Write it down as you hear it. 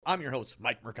I'm your host,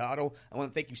 Mike Mercado. I want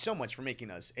to thank you so much for making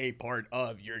us a part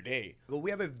of your day. Well, we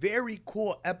have a very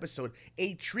cool episode,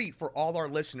 a treat for all our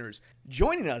listeners.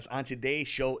 Joining us on today's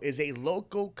show is a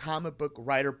local comic book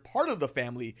writer, part of the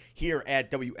family here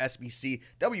at WSBC,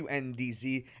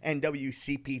 WNDZ, and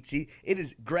WCPT. It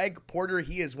is Greg Porter.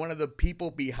 He is one of the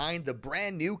people behind the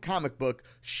brand new comic book,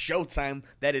 Showtime,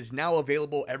 that is now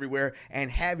available everywhere and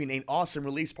having an awesome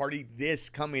release party this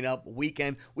coming up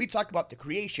weekend. We talk about the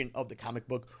creation of the comic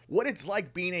book, what it's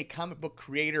like being a comic book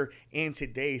creator in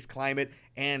today's climate,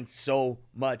 and so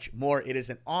much more. It is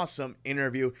an awesome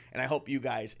interview, and I hope you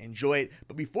guys enjoy it.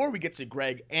 But before we get to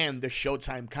Greg and the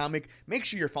Showtime comic, make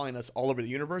sure you're following us all over the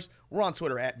universe. We're on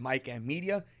Twitter at Mike and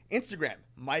Media, Instagram,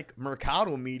 Mike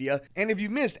Mercado Media. And if you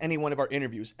missed any one of our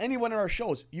interviews, any one of our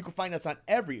shows, you can find us on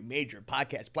every major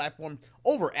podcast platform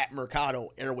over at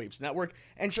Mercado Airwaves Network,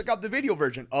 and check out the video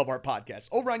version of our podcast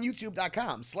over on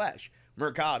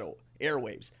youtube.com/Mercado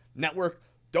Airwaves Network.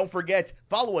 Don't forget,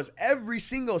 follow us every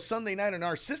single Sunday night on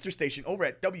our sister station over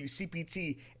at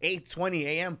WCPT 820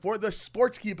 AM for the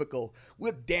Sports Cubicle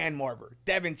with Dan Marver,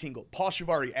 Devin Tingle, Paul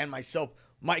Shivari, and myself,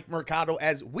 Mike Mercado,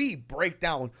 as we break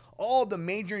down all the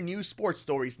major news sports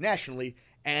stories nationally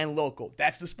and local.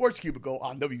 That's the Sports Cubicle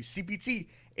on WCPT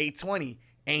 820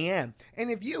 AM. And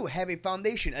if you have a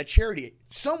foundation, a charity,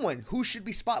 someone who should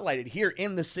be spotlighted here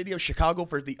in the city of Chicago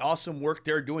for the awesome work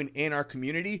they're doing in our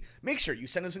community, make sure you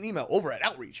send us an email over at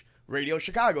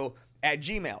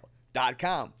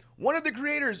outreachradiochicago@gmail.com. One of the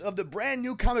creators of the brand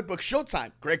new comic book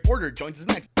Showtime, Greg Porter, joins us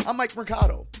next. I'm Mike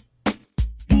Mercado.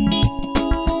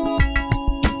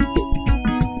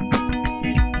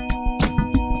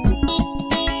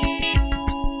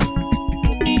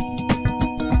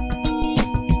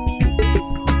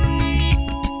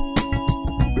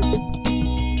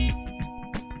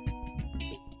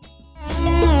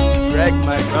 Greg,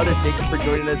 my brother, thank you for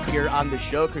joining us here on the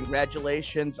show.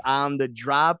 Congratulations on the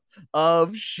drop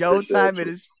of Showtime. It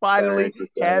has finally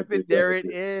happened. There it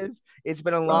is. It's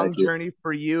been a long journey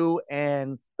for you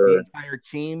and the entire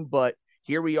team, but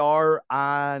here we are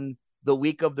on the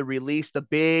week of the release, the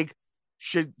big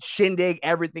shindig,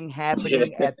 everything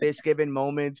happening at this given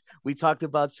moment. We talked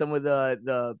about some of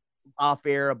the off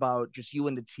air about just you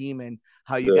and the team and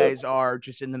how you guys are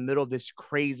just in the middle of this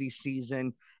crazy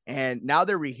season. And now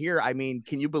that we're here, I mean,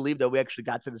 can you believe that we actually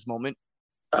got to this moment?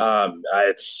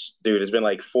 It's been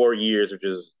like 4 years of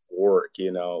just work,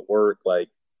 like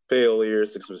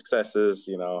failures, successes,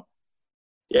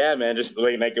 Yeah, man, just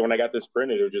like when I got this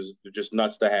printed, it was just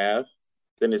nuts to have.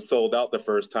 Then it sold out the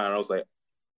first time. I was like,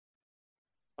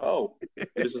 oh,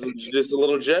 this is just a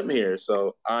little gem here.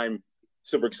 So I'm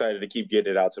super excited to keep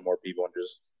getting it out to more people and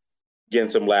just getting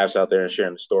some laughs out there and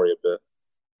sharing the story a bit.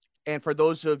 And for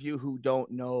those of you who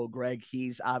don't know Greg,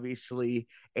 he's obviously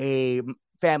a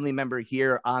family member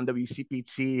here on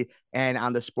WCPT and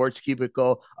on the Sports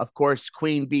Cubicle. Of course,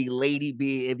 Queen Bee, Lady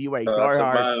B, if you are a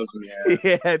diehard.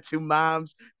 Yeah, to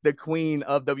moms, the queen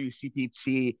of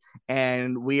WCPT.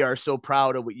 And we are so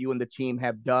proud of what you and the team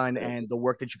have done and the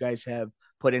work that you guys have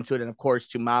put into it. And of course,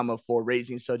 to Mama for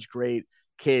raising such great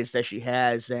kids that she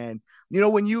has. And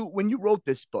when you wrote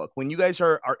this book, when you guys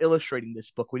are illustrating this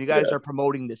book, when you guys are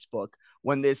promoting this book,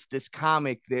 when this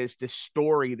comic, this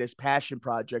story, this passion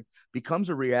project becomes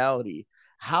a reality,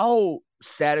 how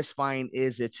satisfying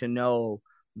is it to know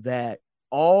that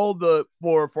all the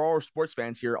for our sports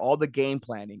fans here, all the game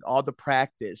planning, all the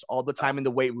practice, all the time in the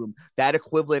weight room, that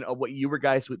equivalent of what you were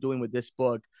guys doing with this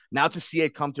book, now to see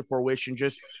it come to fruition,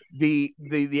 just the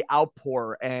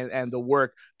outpour and the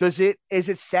work, is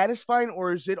it satisfying,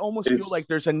 or is it almost feel like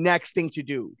there's a next thing to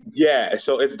do? Yeah,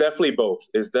 so it's definitely both.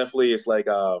 It's like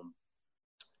when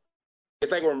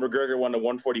McGregor won the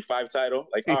 145 title.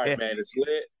 Like, all right, man, it's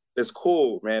lit, it's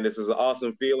cool, man, this is an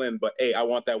awesome feeling, but hey, I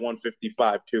want that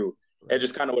 155 too. And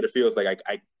just kind of what it feels like.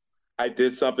 I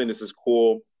did something. This is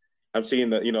cool. I'm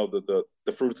seeing the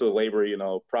fruits of the labor,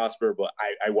 prosper. But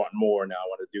I want more now. I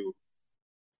want to do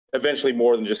eventually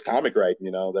more than just comic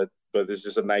writing. But it's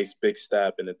just a nice big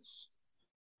step, and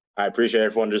I appreciate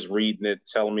everyone just reading it,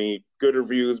 telling me good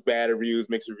reviews, bad reviews,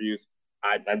 mixed reviews.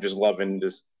 I'm just loving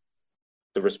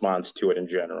the response to it in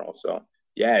general. So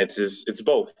yeah, it's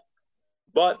both.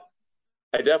 But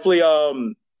I definitely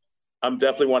I'm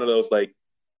definitely one of those like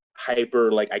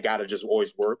hyper, like I gotta just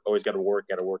always gotta work.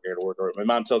 My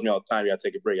mom tells me all the time, you gotta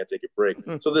take a break.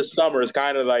 So this summer is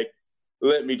kind of like,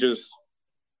 let me just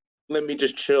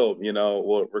chill.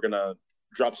 We're gonna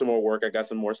drop some more work. I got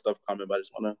some more stuff coming, but I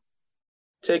just want to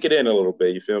take it in a little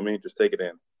bit. You feel me? Just take it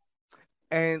in.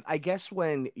 And I guess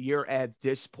when you're at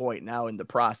this point now in the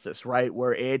process, right,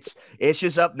 where it's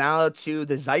just up now to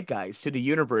the zeitgeist, to the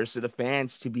universe, to the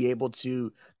fans to be able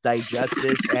to digest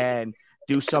this and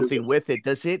do something with it.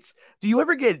 Do you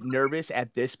ever get nervous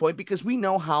at this point? Because we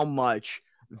know how much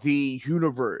the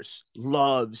universe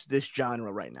loves this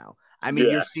genre right now. I mean,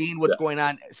 you're Yeah, seeing what's yeah. going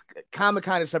on. Comic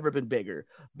Con has never been bigger.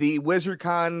 The Wizard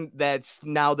Con, that's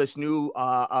now this new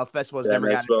festival, has Fan never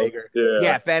gotten Expo. bigger. Yeah,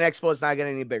 Yeah, Fan Expo is not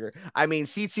getting any bigger. I mean,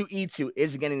 C2E2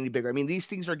 isn't getting any bigger. I mean, these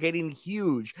things are getting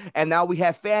huge. And now we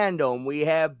have fandom, we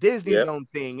have Disney's yep, own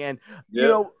thing. And,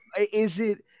 yep. is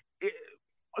it,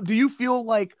 do you feel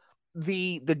like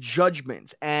the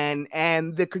judgment and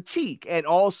the critique and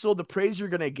also the praise you're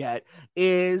gonna get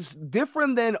is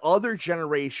different than other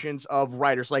generations of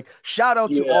writers? Like, shout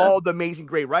out to Yeah. all the amazing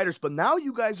great writers, but now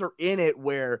you guys are in it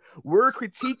where we're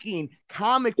critiquing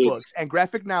comic It, books and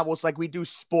graphic novels like we do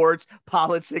sports,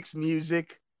 politics,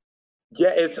 music.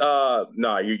 yeah, it's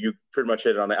no, you pretty much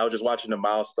hit it on it. I was just watching the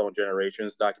Milestone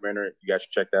Generations documentary. You guys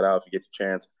should check that out if you get the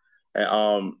chance.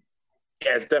 And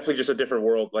yeah, it's definitely just a different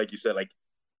world, like you said. Like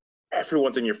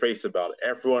everyone's in your face about it.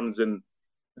 Everyone's in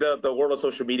the world of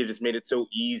social media just made it so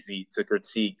easy to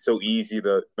critique, so easy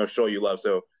to show you love.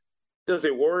 So does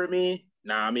it worry me?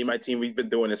 Nah, me and my team, we've been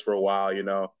doing this for a while, you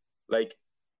know. Like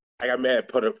I got mad,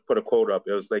 put a quote up.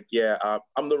 It was like, yeah,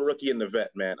 I'm the rookie and the vet,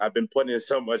 man. I've been putting in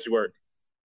so much work.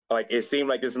 Like it seemed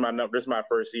like this is my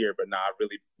first year, but nah,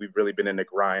 we've really been in the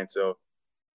grind. So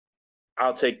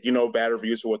I'll take bad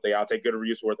reviews for what they. I'll take good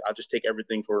reviews for what. I'll just take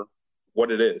everything for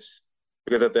what it is,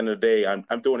 because at the end of the day,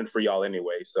 I'm doing it for y'all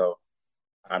anyway. So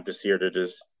I'm just here to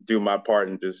just do my part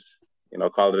and just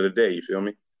call it a day. You feel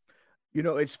me?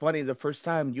 It's funny. The first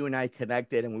time you and I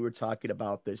connected and we were talking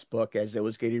about this book as it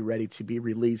was getting ready to be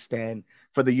released and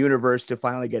for the universe to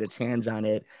finally get its hands on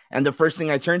it. And the first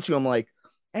thing I turned to him like,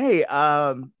 hey,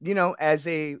 as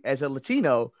a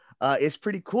Latino, it's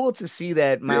pretty cool to see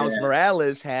that Miles Yeah,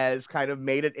 Morales has kind of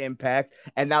made an impact,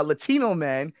 and now Latino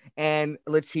men and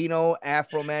Latino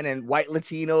Afro men and white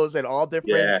Latinos and all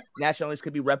different yeah, nationalities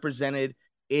could be represented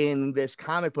in this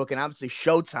comic book, and obviously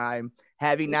Showtime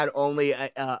having not only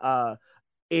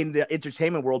in the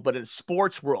entertainment world, but in the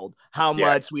sports world, how yeah,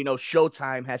 much we know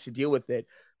Showtime has to deal with it.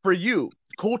 For you,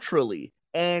 culturally,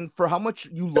 and for how much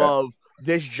you yeah, love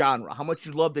this genre, how much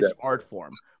you love yeah. this art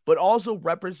form, but also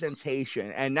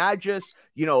representation and not just,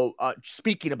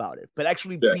 speaking about it, but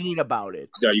actually Yeah. being about it.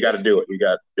 No, you got to This do it. You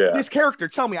got, yeah. this character,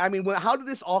 tell me, I mean, how did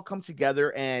this all come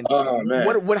together, and Oh man,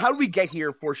 how do we get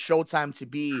here for Showtime to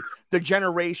be the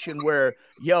generation where,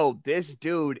 this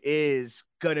dude is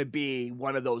gonna be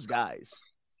one of those guys?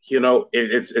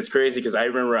 it's crazy because I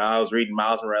remember I was reading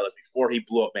Miles Morales before he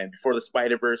blew up, man. Before the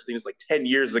Spider Verse thing was like 10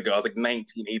 years ago. I was like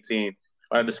 19, 18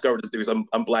 when I discovered this dude.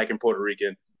 I'm black and Puerto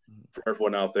Rican for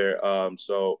everyone out there.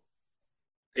 So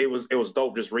it was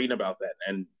dope just reading about that,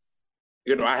 and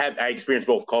I experienced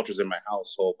both cultures in my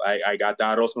household. I got the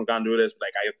arroz con gandules, but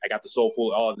like I got the soul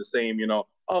food all in the same,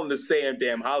 all in the same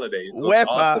damn holidays. So it's Wepa.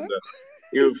 awesome to,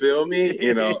 you feel me?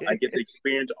 I get to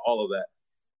experience all of that.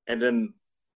 And then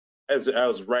as I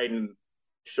was writing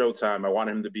Showtime, I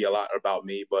wanted him to be a lot about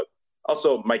me, but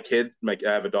also my kid. I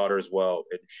have a daughter as well,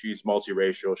 and she's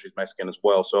multiracial. She's Mexican as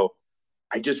well. So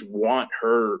I just want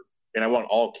her, and I want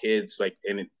all kids like,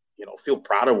 and feel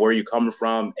proud of where you coming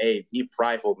from. Hey, be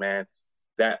prideful, man.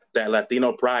 That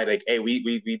Latino pride, like, hey, we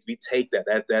take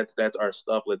that. That's our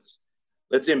stuff. Let's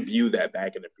imbue that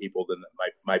back into people. Then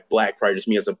my black pride, just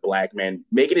me as a black man,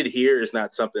 making it here is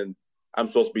not something I'm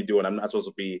supposed to be doing. I'm not supposed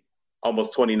to be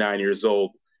almost 29 years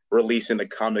old releasing a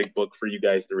comic book for you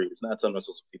guys to read. It's not something I'm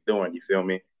supposed to be doing. You feel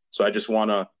me? So I just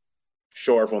want to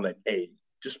show everyone that, hey,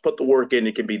 just put the work in.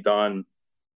 It can be done,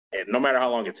 and no matter how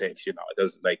long it takes, it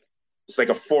doesn't like it's like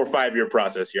a 4 or 5 year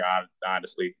process here.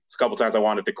 Honestly, it's a couple times I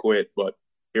wanted to quit, but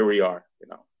here we are.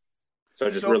 So I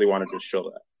just So, really wanted to show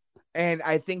that. and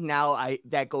I think now I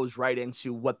that goes right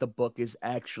into what the book is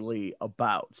actually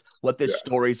about, what this Yeah.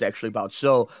 story is actually about.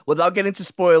 So, without getting into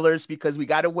spoilers, because we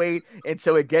got to wait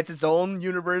until it gets its own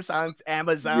universe on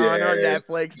Amazon or Yeah.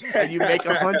 Netflix, and you make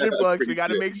 100 books, we Pretty got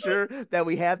to good. make sure that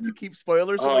we have to keep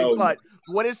spoilers away. Um. But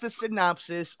what is the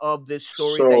synopsis of this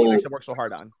story that you So guys have worked so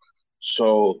hard on?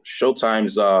 so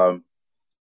Showtime's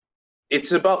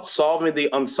it's about solving the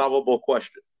unsolvable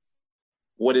question: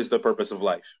 what is the purpose of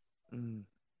life? Mm.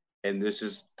 And this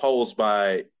is posed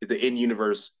by the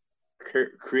in-universe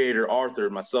creator Arthur,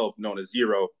 myself, known as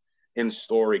Zero, in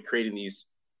story, creating these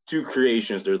two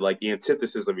creations. They're like the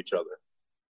antithesis of each other.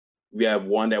 We have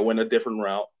one that went a different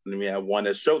route, and we have one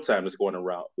that Showtime is going a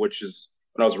route. Which is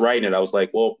when I was writing it, I was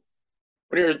like, well,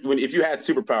 if you had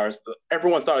superpowers,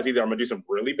 everyone thought it's either I'm gonna do some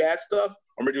really bad stuff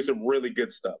I'm gonna do some really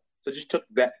good stuff. So I just took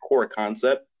that core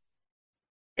concept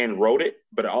and wrote it.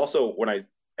 But also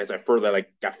as I further like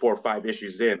got 4 or 5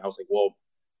 issues in, I was like, well,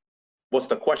 what's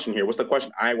the question here? What's the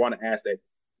question I want to ask that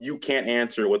you can't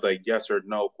answer with a yes or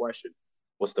no question?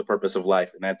 What's the purpose of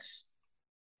life? And that's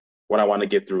what I want to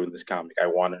get through in this comic. I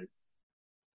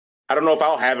don't know if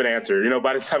I'll have an answer,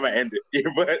 by the time I end it,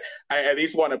 but I at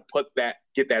least want to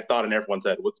get that thought in everyone's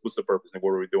head. What's the purpose and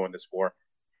what are we doing this for?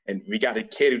 And we got a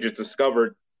kid who just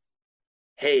discovered,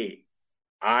 hey,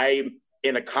 I'm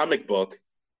in a comic book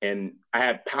and I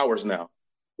have powers now.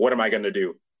 What am I going to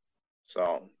do?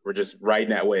 So we're just riding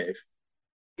that wave.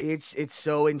 It's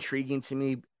so intriguing to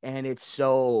me, and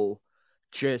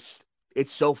just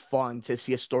it's so fun to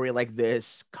see a story like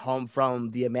this come from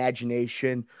the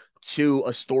imagination to a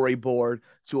storyboard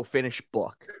to a finished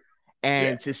book. Yeah.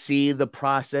 And to see the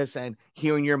process and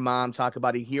hearing your mom talk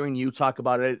about it, hearing you talk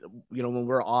about it, when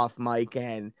we're off mic,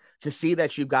 and to see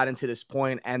that you've gotten to this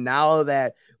point, and now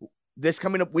that this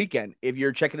coming up weekend, if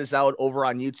you're checking this out over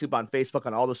on YouTube, on Facebook,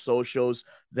 on all the socials,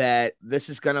 that this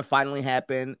is going to finally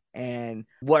happen. And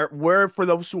where for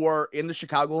those who are in the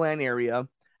Chicagoland area,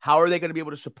 how are they going to be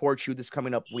able to support you this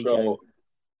coming up weekend?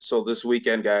 So this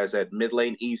weekend, guys, at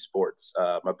Midlane Esports,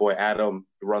 my boy Adam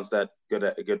runs that,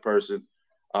 a good person.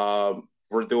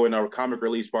 We're doing our comic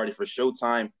release party for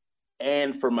Showtime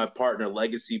and for my partner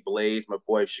Legacy Blaze, my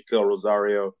boy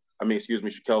Shaquille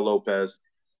Lopez.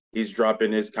 He's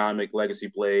dropping his comic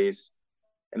Legacy Blaze,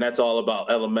 and that's all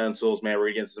about elementals, man.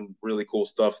 We're getting some really cool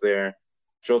stuff there.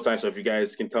 Showtime, so if you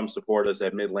guys can come support us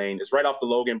at Midlane, it's right off the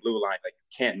Logan Blue Line. Like,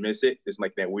 you can't miss it. It's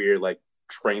like that weird like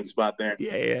train spot there.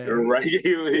 Yeah. Right,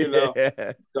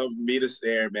 yeah. Come meet us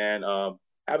there, man.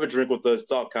 Have a drink with us,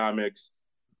 talk comics.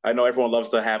 I know everyone loves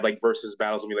to have like versus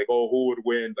battles and be like, oh, who would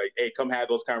win? Like, hey, come have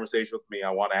those conversations with me.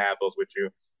 I want to have those with you.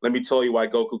 Let me tell you why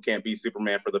Goku can't beat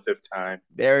Superman for the 5th time.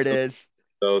 There it is.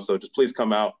 So just please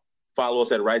come out. Follow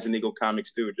us at Rising Eagle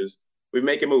Comics too. We're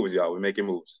making moves, y'all. We're making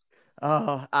moves.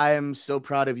 Oh, I am so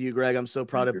proud of you, Greg. I'm so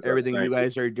proud of everything you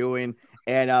guys are doing.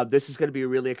 And this is going to be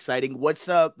really exciting. What's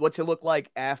it look like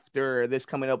after this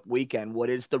coming up weekend? What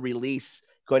is the release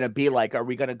going to be like? Are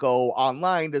we going to go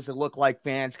online? Does it look like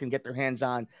fans can get their hands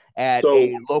on at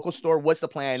a local store? What's the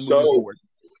plan moving forward?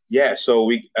 Yeah,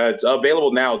 so it's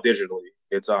available now digitally.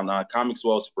 It's on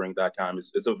comicswellspring.com.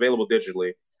 It's available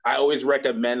digitally. I always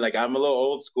recommend, like, I'm a little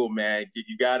old school, man.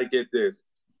 You got to get this.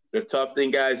 The tough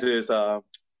thing, guys, is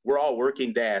we're all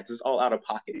working dads. It's all out of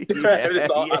pocket.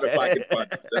 It's all out of pocket fun.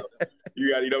 So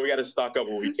we got to stock up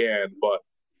when we can. But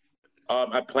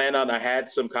I had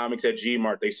some comics at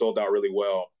G-Mart. They sold out really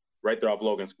well right there off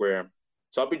Logan Square.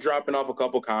 So I'll be dropping off a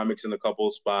couple comics in a couple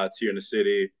of spots here in the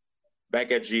city.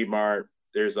 Back at G-Mart,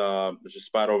 there's a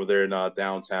spot over there in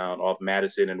downtown off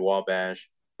Madison and Wabash.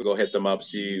 We'll go hit them up,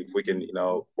 see if we can,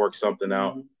 work something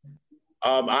out.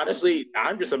 Honestly,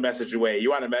 I'm just a message away. You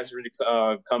want a message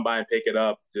to come by and pick it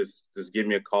up? Just give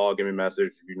me a call, give me a message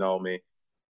if you know me.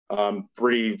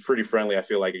 Pretty friendly. I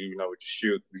feel like we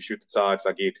shoot the talks.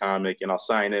 I'll give you a comic and I'll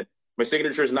sign it. My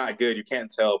signature is not good. You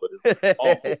can't tell, but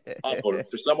it's awful.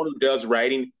 For someone who does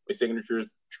writing, my signature is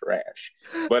trash.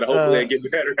 But hopefully I get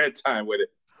better at time with it.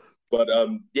 But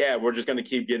yeah, we're just gonna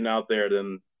keep getting out there.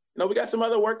 Then we got some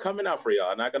other work coming out for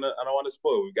y'all. I don't want to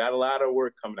spoil. We got a lot of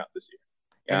work coming out this year.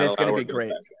 And it's going to be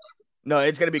great. No,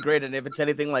 it's going to be great. And if it's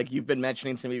anything like you've been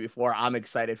mentioning to me before, I'm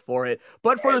excited for it.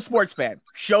 But for the sports fan,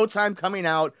 Showtime coming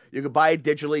out. You can buy it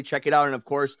digitally, check it out. And of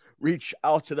course, reach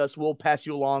out to us. We'll pass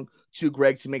you along to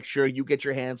Greg to make sure you get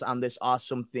your hands on this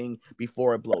awesome thing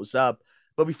before it blows up.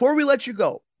 But before we let you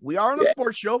go, we are on a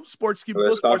sports show, Sports Cubicle.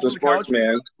 Let's talk some sports,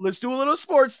 man. Let's do a little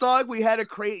sports talk. We had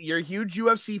you're a huge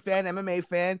UFC fan, MMA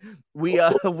fan. We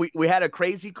had a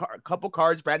crazy couple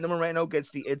cards. Brandon Moreno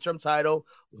gets the interim title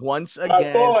once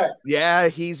again. Yeah,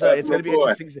 it's going to be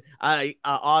interesting.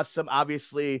 Awesome.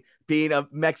 Obviously, being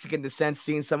of Mexican descent,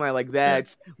 seeing somebody like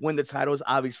that win the title is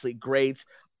obviously great.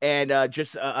 And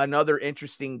just another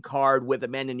interesting card with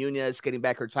Amanda Nunes getting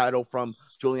back her title from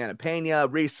Juliana Pena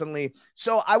recently.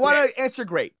 So I want to answer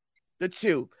the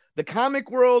two, the comic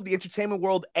world, the entertainment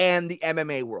world, and the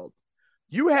MMA world.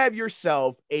 You have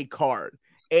yourself a card,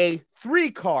 a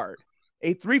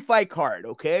 3-fight card,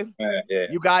 okay? Yeah.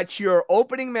 You got your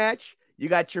opening match, you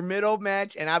got your middle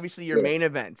match, and obviously your main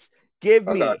events. Give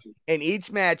me, in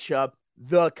each matchup,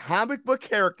 the comic book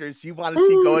characters you want to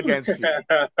see go against you.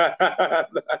 All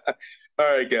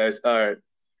right, guys. All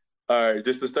right.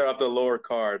 Just to start off the lower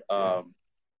card, I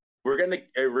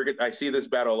see this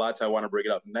battle a lot, so I want to bring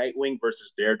it up. Nightwing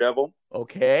versus Daredevil.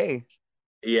 Okay.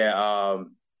 Yeah.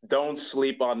 Don't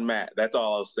sleep on Matt. That's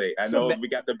all I'll say. I know we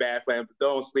got the bad plan, but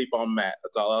don't sleep on Matt.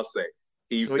 That's all I'll say.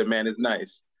 The man is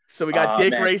nice. So we got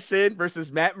Dick Grayson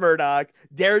versus Matt Murdock.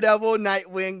 Daredevil,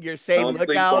 Nightwing, you're saying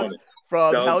look out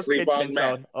from Hell's Kitchen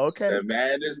Zone. Okay. The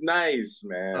man is nice,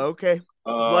 man. Okay.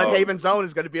 Bloodhaven Zone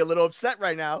is going to be a little upset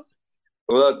right now.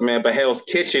 Look, man, but Hell's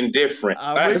Kitchen different.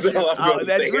 That's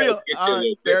real.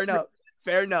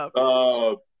 Fair enough.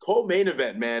 Co-main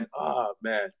event, man. Oh,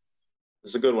 man.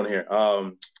 There's a good one here.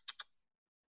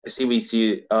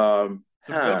 CBC. Some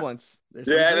good ones. I'm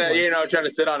trying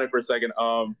to sit on it for a second.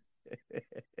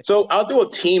 So I'll do a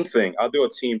team thing.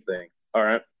 All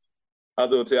right. I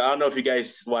don't know if you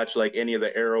guys watch like any of the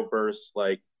Arrowverse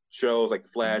like shows, like the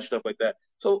Flash, stuff like that.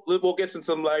 So we'll get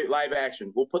some live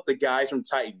action. We'll put the guys from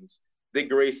Titans, Dick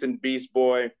Grayson, Beast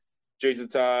Boy, Jason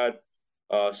Todd,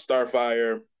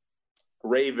 Starfire,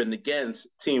 Raven against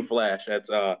Team Flash. That's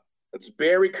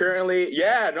Barry currently.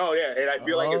 And I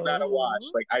feel like it's not a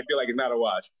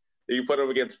wash. You put him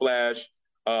against Flash.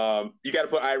 You got to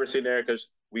put Iris in there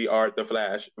because we are the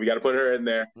Flash. We got to put her in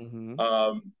there. Mm-hmm.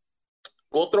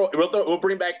 We'll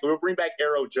bring back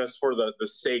Arrow just for the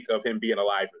sake of him being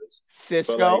alive for this.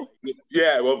 Cisco.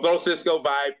 We'll throw Cisco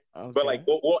vibe, but like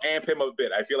we'll amp him a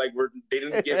bit. I feel like they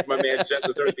didn't give my man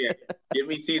justice towards the end. Give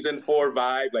me season 4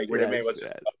 vibe, like where the man was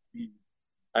just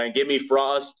and give me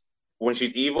Frost when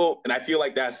she's evil, and I feel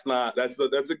like that's a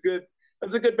good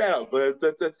battle, but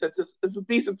it's a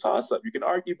decent toss up. You can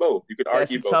argue both.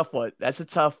 That's a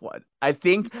tough one. I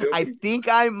think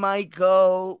I might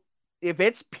go if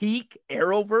it's peak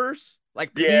Arrowverse,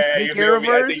 like peak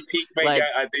Arrowverse.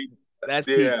 I think that's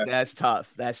peak. That's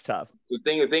tough. The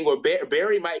thing where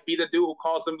Barry might be the dude who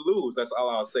calls them lose. That's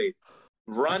all I'll say.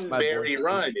 Run, Barry,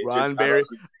 run. Barry.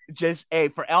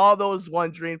 For all those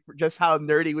wondering just how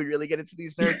nerdy we really get into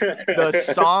these nerds, the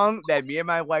song that me and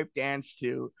my wife danced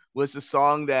to was the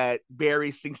song that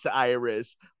Barry sings to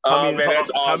Iris.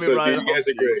 That's awesome. You guys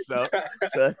are great.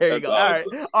 So there you go. Awesome.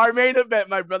 All right, our main event,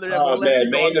 my brother.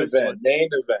 Main event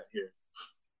here.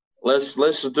 Let's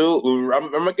do.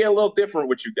 I'm gonna get a little different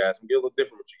with you guys.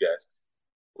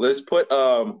 Let's put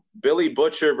Billy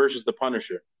Butcher versus the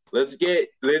Punisher. Let's get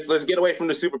away from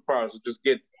the superpowers. Let's just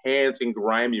get hands and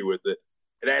grimy with it.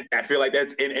 And I feel like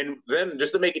that's and then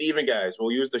just to make it even, guys,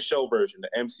 we'll use the show version, the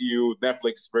MCU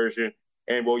Netflix version,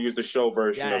 and we'll use the show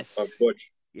version of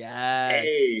Butch. Yes.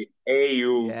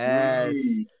 You. Yes.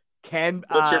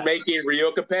 Butcher make it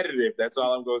real competitive. That's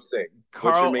all I'm gonna say.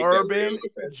 Carl Urban,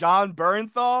 John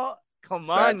Bernthal. Come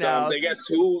on now. They got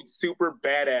 2 super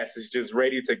badasses just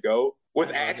ready to go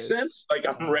with accents. Like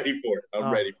I'm ready for it.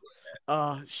 I'm ready for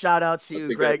it. Shout out to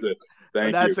you, Greg.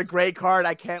 That's a great card.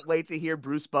 I can't wait to hear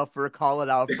Bruce Buffer call it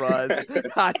out for us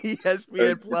on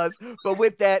ESPN Plus. But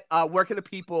with that, where can the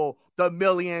people, the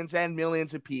millions and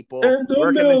millions of people, and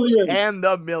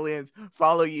the millions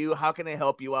follow you? How can they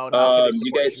help you out?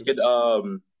 You guys could.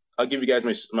 I'll give you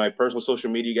guys my personal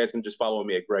social media. You guys can just follow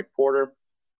me at Greg Porter.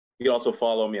 You can also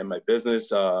follow me on my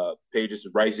business pages,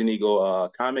 Rising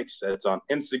Eagle Comics. That's on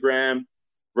Instagram.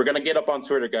 We're gonna get up on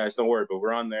Twitter, guys. Don't worry, but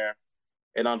we're on there.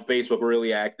 And on Facebook, we're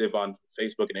really active on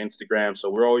Facebook and Instagram. So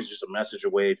we're always just a message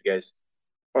away. If you guys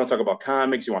want to talk about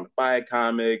comics, you want to buy a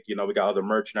comic, we got other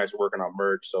merchandise. We're working on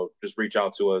merch. So just reach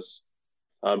out to us.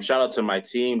 Shout out to my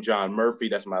team, John Murphy.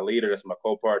 That's my leader. That's my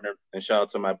co-partner. And shout out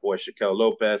to my boy, Shaquille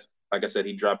Lopez. Like I said,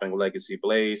 he dropping Legacy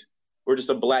Blaze. We're just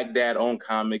a black dad-owned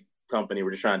comic company.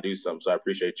 We're just trying to do something. So I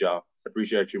appreciate y'all. I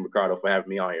appreciate you, Ricardo, for having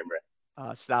me on here, man.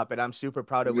 Stop it. I'm super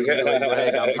proud of what you're doing,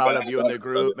 Greg. I'm proud of you and the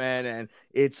group, man. And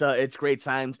it's great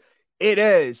times. It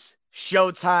is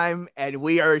showtime, and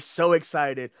we are so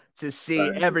excited to see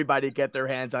everybody get their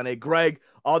hands on it. Greg,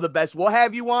 all the best. We'll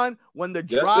have you on when the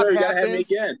drop happens. You gotta have me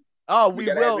again. Oh, we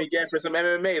will. Have me again for some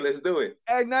MMA. Let's do it.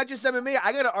 And not just MMA.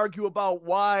 I got to argue about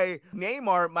why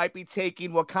Neymar might be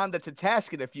taking Wakanda to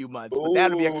task in a few months. But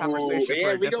that'll be a conversation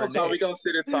for a different day. We're going to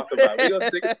sit and talk about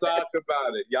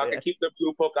it. Y'all can keep the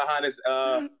blue Pocahontas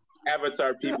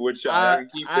avatar people with y'all.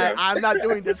 I'm not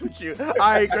doing this with you. All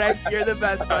right, Greg, you're the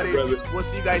best, buddy. We'll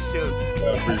see you guys soon.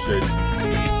 I appreciate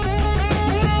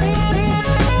it.